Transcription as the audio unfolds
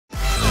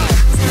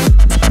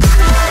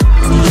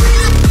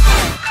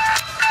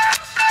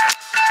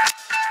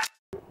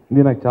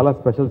ఇది నాకు చాలా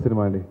స్పెషల్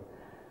సినిమా అండి.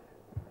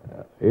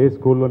 ఏ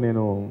స్కూల్లో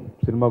నేను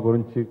సినిమా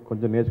గురించి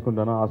కొంచెం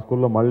నేర్చుకుంటానో ఆ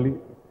స్కూల్లో మళ్ళీ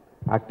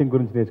యాక్టింగ్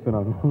గురించి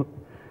నేర్చుకున్నాను.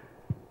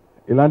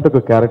 ఇలాంటి ఒక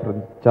క్యారెక్టర్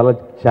చాలా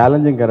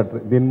ఛాలెంజింగ్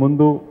క్యారెక్టర్. దీని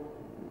ముందు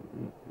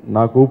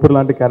నాకు ఊపిరి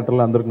లాంటి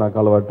క్యారెక్టర్లు అందరికి నాకు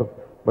అలవాటు.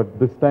 But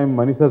this time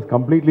money sir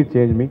completely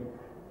change me.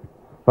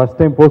 First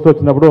time post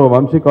వచ్చినప్పుడు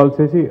వంశీ కాల్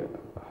చేసి,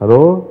 హలో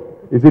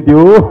ఇస్ ఇట్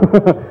యూ?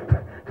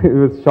 ఈ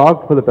was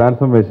shocked for the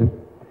transformation.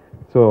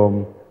 So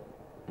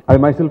I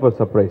my self was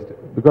surprised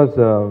because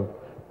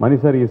money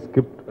sir ఈ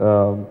స్క్రిప్ట్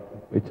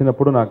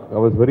ఇచ్చినప్పుడు నాకు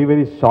I was very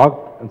very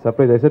shocked and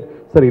surprise. I said,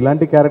 sir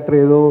ఇలాంటి character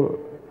ఏదో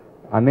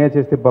అన్నయ్య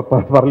చేస్తే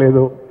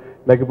పర్లేదు,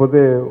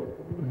 లేకపోతే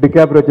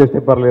డికాప్రియో చేస్తే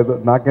పర్లేదు,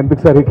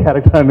 నాకెందుకు సార్ ఈ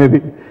క్యారెక్టర్ అనేది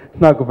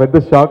నాకు పెద్ద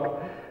షాక్.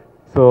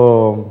 సో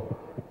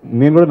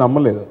నేను కూడా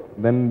నమ్మలేదు.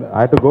 Then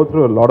I to go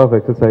through lot of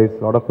exercise,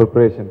 lot of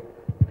preparation,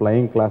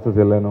 flying classes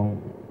వెళ్ళాను,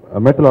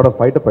 met lot of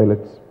fighter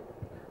pilots.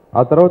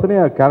 ఆ తర్వాతనే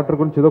ఆ క్యారెక్టర్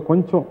గురించి ఏదో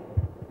కొంచెం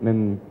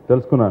నేను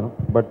తెలుసుకున్నాను.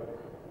 బట్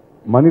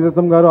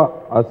మణిరత్నం గారు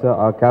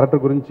ఆ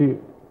క్యారెక్టర్ గురించి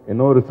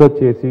ఎన్నో రీసెర్చ్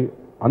చేసి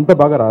అంత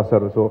బాగా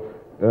రాశారు. So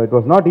it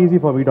was not easy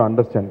for me to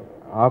understand.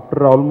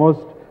 After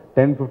almost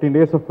 10-15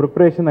 days of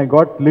preparation, I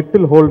got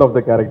little hold of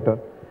the character.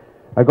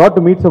 I got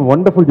to meet some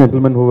wonderful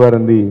gentlemen who were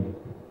in the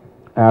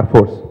Air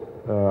Force.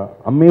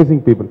 Amazing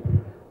people.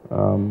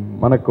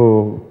 Manaku,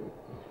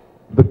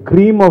 the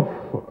cream of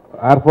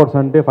Air Force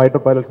ante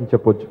fighter pilots ni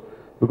cheppochu.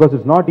 Because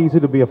it's not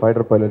easy to be a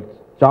fighter pilot.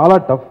 Chala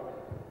tough.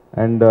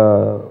 And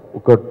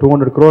oka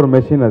 200 crore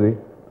machine adi.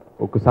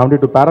 Oka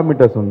 72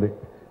 parameters undi.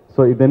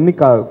 So idanni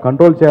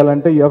control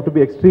cheyalante you have to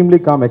be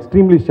extremely calm,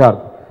 extremely sharp.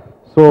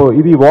 So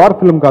ఇది war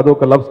film కాదు,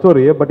 ఒక love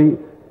story. But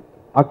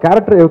ఆ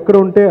character ఎక్కడ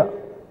ఉంటే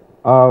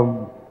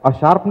ఆ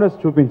sharpness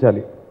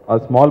చూపించాలి ఆ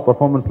small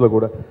పర్ఫార్మెన్స్లో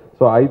కూడా.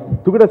 So I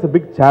took it as a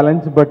big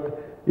challenge, but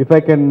if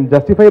I can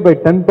justify by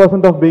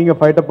 10% of being a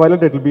fighter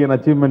pilot, it will be an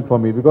achievement for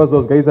me because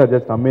those guys are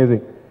just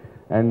amazing.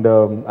 And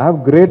I have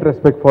great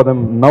respect for them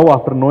now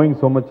after knowing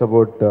so much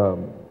about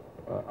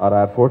our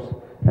Air Force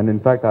and in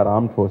fact our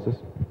armed forces.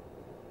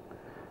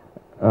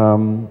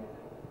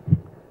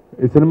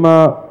 ఈ cinema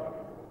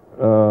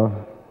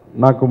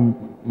నాకు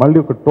మళ్ళీ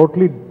ఒక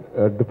totally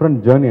different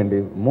journey అండి.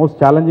 Most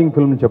challenging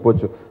film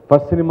చెప్పొచ్చు.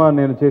 First cinema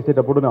నేను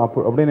చేసేటప్పుడు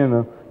అప్పుడే నేను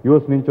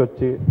యూఎస్ నుంచి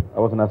వచ్చి I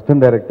was an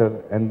assistant director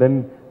and then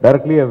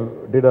directly I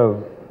did a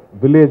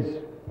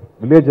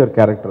villager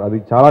character. అది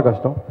చాలా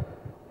కష్టం.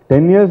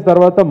 10 years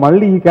తర్వాత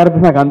మళ్ళీ ఈ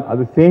క్యారెక్టర్ నాకు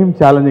అది same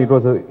challenging. It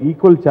was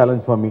equal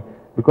challenge for me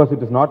because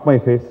it is not my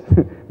face.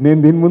 నేను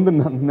దీని ముందు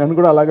నన్ను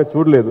కూడా అలాగే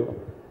చూడలేదు.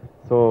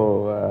 So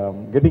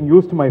getting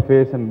use to my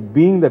face and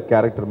being that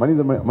character.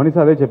 Manish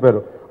అదే చెప్పారు,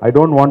 I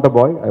don't want a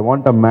bye, I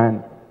want a man.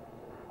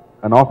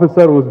 An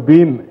officer who's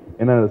been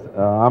in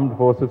armed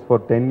forces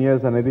for 10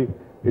 years అనేది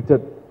it's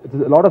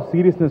lot of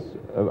seriousness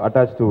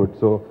attached to it.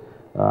 So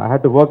I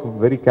had to work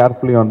very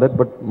carefully on that.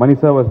 But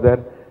Manish was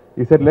there.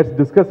 He said, let's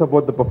discuss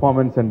about the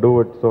performance and do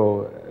it. So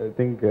I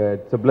think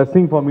it's a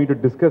blessing for me to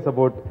discuss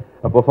about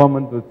a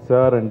performance with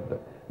sir and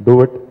do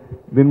it.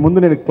 దీని ముందు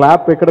నేను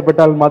clap ఎక్కడ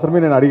పెట్టాలని మాత్రమే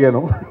నేను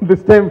అడిగాను.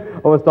 This time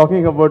I was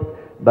talking about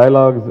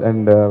dialogues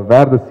and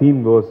wear the scene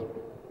goes.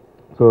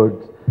 So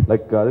it's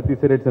like Aditi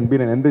said, it's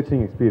been an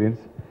enriching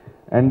experience.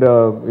 And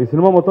ఈ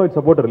cinema మొత్తం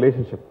it's about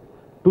relationship.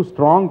 2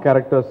 strong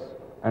characters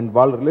and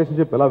వాళ్ళ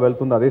relationship ఎలా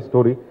వెళ్తుందో అదే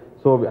story.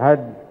 So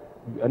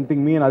I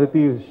think me and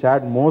Aditi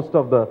shared most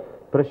of the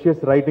precious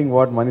writing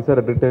what Mani sir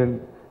had written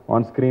on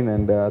screen,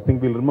 and I think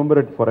we'll remember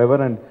it forever.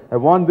 And I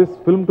want this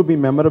film to be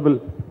memorable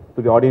to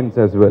the audience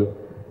as well.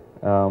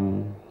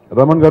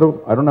 Raman garu,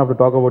 I don't have to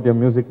talk about your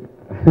music,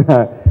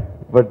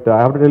 but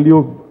I have to tell you,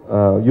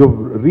 you've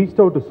reached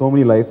out to so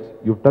many lives,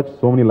 you've touched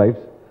so many lives.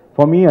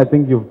 For me, I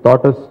think you've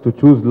taught us to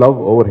choose love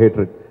over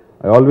hatred.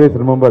 I always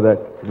remember that.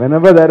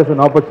 Whenever there is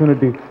an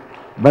opportunity,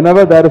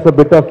 whenever there is a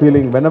bitter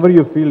feeling, whenever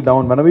you feel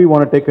down, whenever you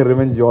want to take a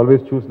revenge, you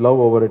always choose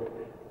love over it.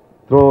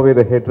 Throw away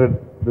the hatred.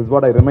 This is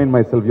what I remind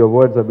myself. Your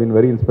words have been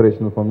very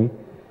inspirational for me.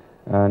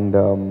 And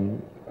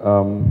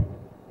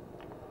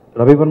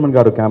Ravi Varman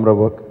garu camera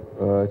work,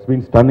 it's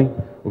been stunning.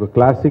 Oka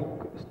classic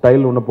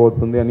style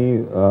unnapotundi ani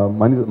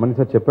Mani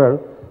sir cheppadu.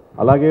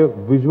 Alage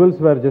visuals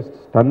were just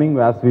stunning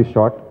as we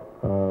shot.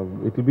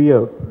 It will be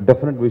a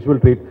definite visual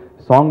treat.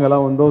 Song ela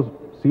undo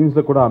scenes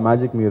lo kuda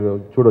magic meer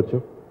chudochu.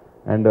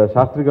 And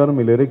Shastri garu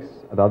me lyrics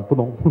అది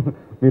అద్భుతం.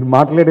 మీరు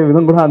మాట్లాడే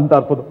విధం కూడా అంత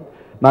అద్భుతం.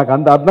 నాకు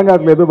అంత అర్థం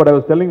కావట్లేదు. But I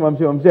was telling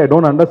Vamsi I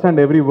don't understand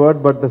every word,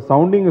 but the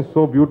sounding is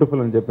so beautiful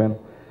అని చెప్పాను.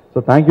 So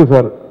thank you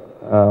sir.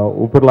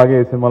 ఊపిరిలాగే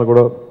ఈ సినిమాలు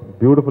కూడా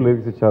బ్యూటిఫుల్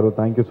లిరిక్స్ ఇచ్చారు.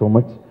 Thank you so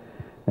much.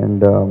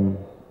 And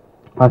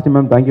హాస్టి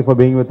ma'am, thank you for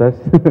being with us.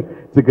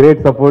 It's a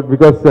great support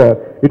because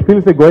it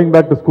feels like going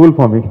back to school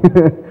for me.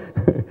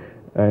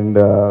 And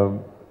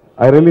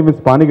I really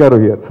miss పాని గారు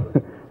here.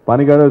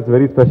 పాని గారు is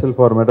very special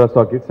for Madras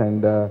talkies.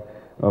 And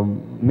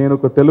నేను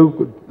ఒక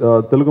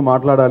తెలుగు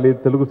మాట్లాడాలి,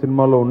 తెలుగు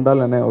సినిమాలో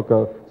ఉండాలి అనే ఒక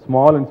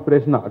small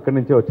inspiration అక్కడి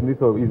నుంచే వచ్చింది.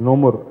 So is no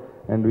more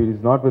and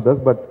is not with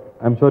us, but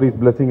I'm sure is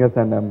blessing us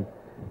and I'm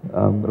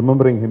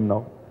remembering him now.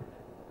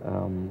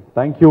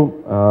 Thank you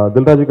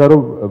Dil Raju గారు,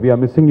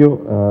 we are missing you.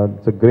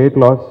 It's a great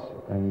loss.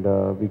 And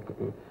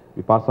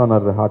we pass on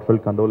our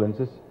heartfelt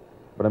condolences.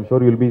 But I'm sure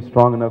you'll be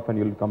strong enough and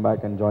you'll come back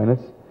and join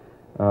us.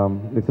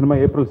 The cinema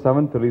April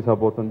 7th release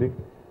abotundi.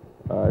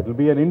 It will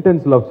be an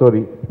intense love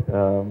story.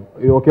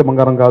 Okay,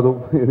 Bangaram Kadu,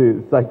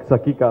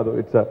 Saki Kadu.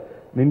 It's an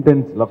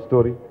intense love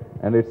story,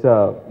 and it's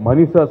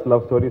Manisha's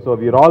love story. So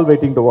we're all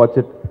waiting to watch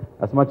it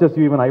as much as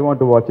you, even I want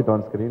to watch it on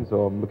screen. So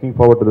I'm looking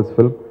forward to this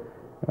film.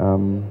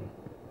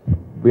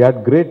 We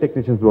had great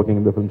technicians working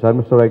in the film.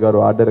 Sharmishra Rai Garu,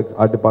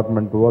 art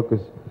department work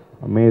is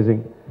amazing,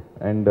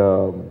 and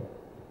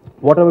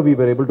whatever we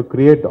were able to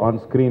create on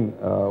screen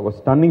was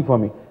stunning for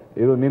me.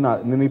 ఏదో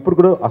నేను ఇప్పుడు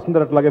కూడా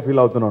అసందర్ అట్లాగే feel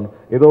అవుతున్నాను.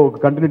 ఏదో ఒక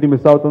continuity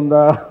miss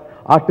అవుతుందా,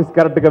 artist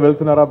కరెక్ట్గా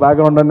వెళ్తున్నారా,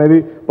 బ్యాక్గ్రౌండ్ అనేది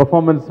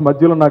పర్ఫార్మెన్స్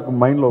మధ్యలో నాకు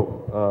మైండ్లో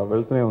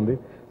వెళ్తూనే ఉంది.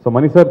 So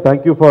money sir,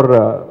 thank you for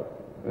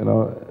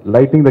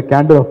lighting the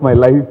candle of my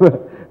life.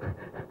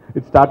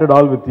 It started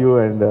all with you,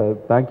 and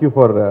thank you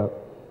for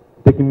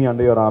taking me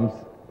under your arms.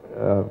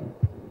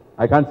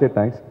 I can't say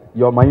thanks.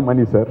 You're my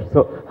money, sir. So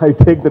I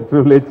take that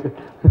privilege.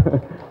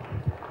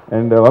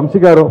 And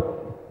Vamshi Garu,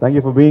 thank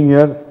you for being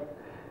here.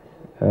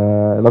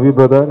 Love you,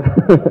 brother.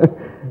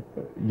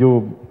 You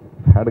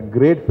had a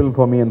great film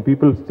for me, and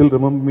people still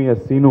remember me as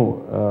Sinu.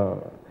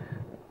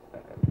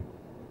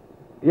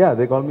 Yeah,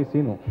 they call me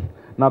Sinu.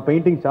 Na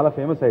painting chala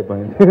famous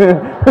అయిపోయింది.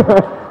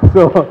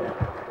 So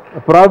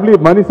probably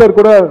Mani sir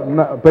kuda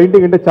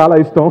painting ante chala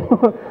ishtam.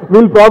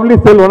 We'll probably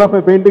sell one of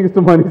my paintings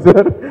to Mani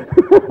sir.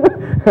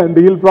 And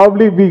he'll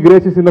probably be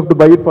gracious enough to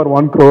buy it for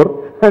 1 crore,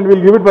 and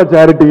we'll give it for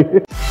charity.